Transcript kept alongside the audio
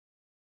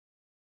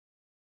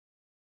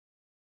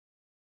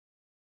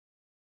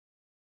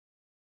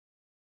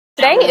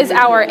Today is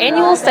our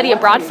annual Study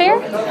Abroad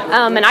Fair,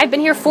 and I've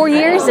been here 4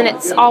 years, and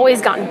it's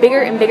always gotten bigger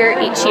and bigger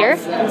each year.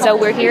 And so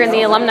we're here in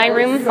the alumni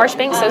room,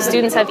 Marchbank, so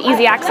students have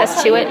easy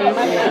access to it,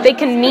 and they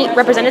can meet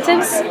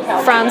representatives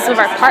from some of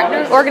our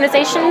partner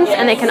organizations,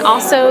 and they can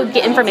also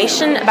get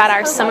information about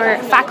our summer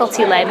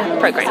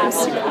faculty-led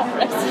programs.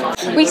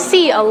 We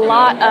see a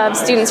lot of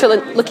students who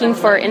are looking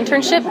for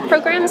internship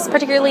programs,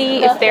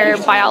 particularly if they're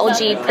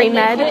biology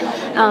pre-med.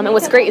 And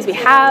what's great is we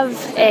have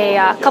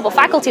a couple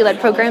faculty-led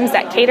programs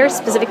that cater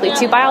specifically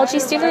to biology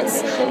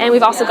students, and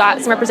we've also got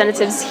some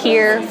representatives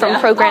here from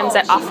programs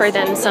that offer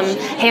them some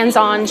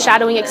hands-on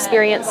shadowing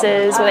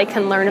experiences where they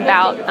can learn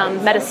about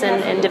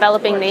medicine in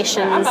developing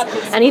nations,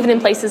 and even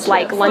in places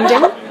like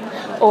London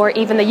or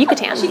even the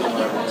Yucatan.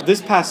 This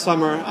past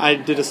summer, I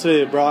did a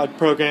study abroad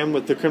program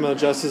with the Criminal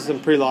Justice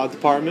and Pre-Law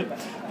Department,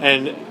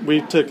 and we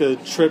took a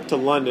trip to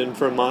London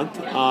for a month.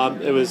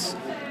 It was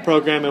a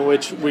program in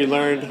which we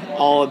learned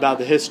all about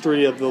the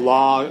history of the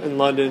law in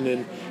London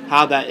and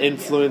how that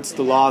influenced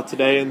the law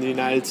today in the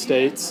United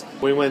States.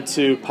 We went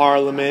to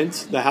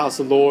Parliament, the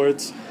House of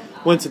Lords,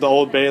 went to the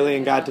Old Bailey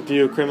and got to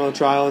view a criminal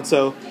trial, and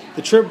so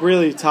the trip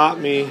really taught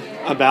me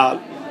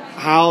about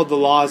how the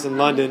laws in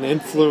London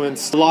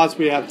influence the laws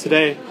we have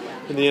today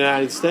in the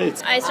United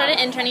States. I started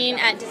interning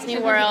at Disney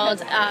World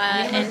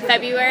in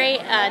February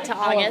to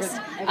August.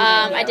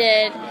 I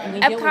did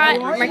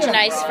Epcot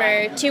merchandise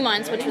for 2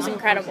 months, which was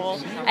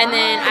incredible. And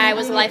then I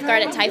was a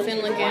lifeguard at Typhoon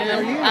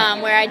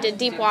Lagoon, where I did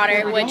deep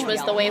water, which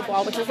was the wave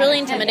wall, which was really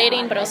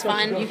intimidating, but it was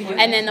fun.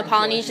 And then the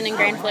Polynesian and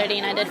Grand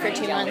Floridian I did for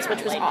 2 months,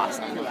 which was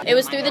awesome. It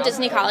was through the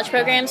Disney College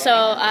program,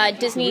 so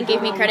Disney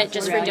gave me credit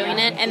just for doing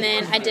it. And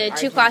then I did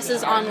 2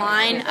 classes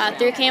online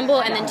through Campbell,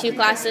 and then 2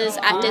 classes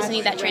at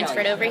Disney that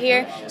transferred over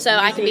here, so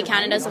I could be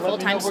counted as a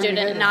full-time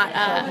student and not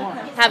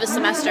have a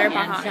semester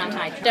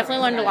behind. Definitely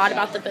learned a lot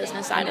about the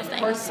business side of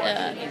things.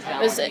 It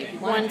was a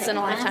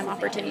once-in-a-lifetime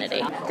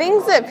opportunity.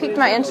 Things that piqued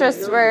my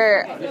interest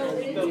were,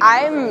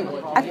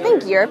 I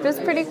think Europe is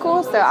pretty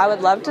cool, so I would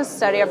love to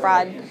study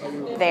abroad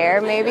there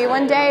maybe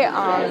one day.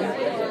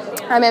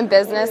 I'm in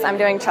business. I'm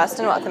doing trust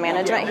and wealth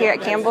management here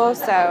at Campbell,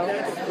 so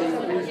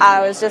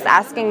I was just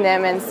asking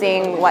them and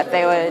seeing what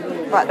they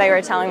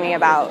were telling me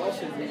about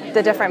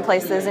the different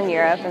places in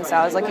Europe, and so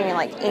I was looking in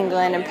like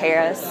England and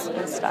Paris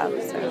and stuff.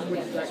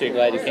 So you're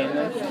glad you came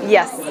there?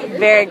 Yes,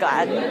 very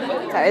glad.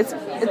 So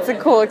it's a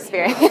cool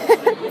experience.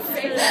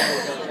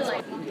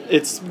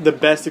 It's the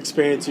best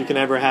experience you can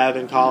ever have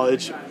in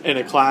college in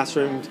a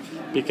classroom,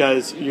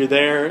 because you're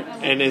there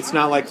and it's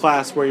not like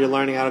class where you're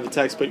learning out of a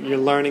text, but you're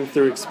learning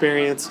through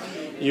experience.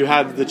 You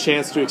have the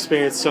chance to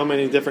experience so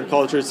many different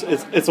cultures.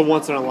 It's a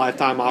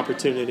once-in-a-lifetime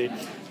opportunity,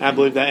 and I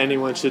believe that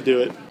anyone should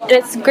do it.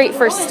 It's great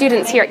for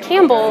students here at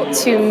Campbell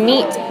to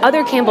meet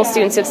other Campbell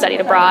students who have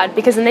studied abroad,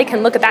 because then they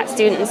can look at that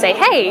student and say,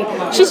 hey,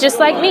 she's just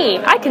like me,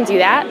 I can do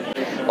that.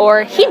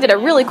 Or he did a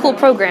really cool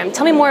program,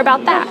 tell me more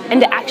about that.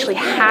 And to actually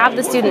have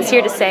the students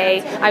here to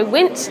say, I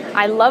went,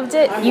 I loved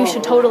it, you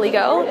should totally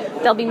go,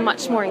 they'll be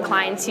much more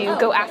inclined to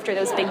go after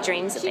those big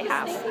dreams that they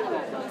have.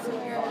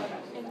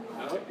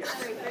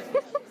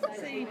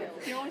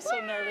 You're always so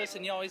nervous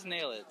and you always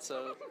nail it,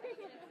 so...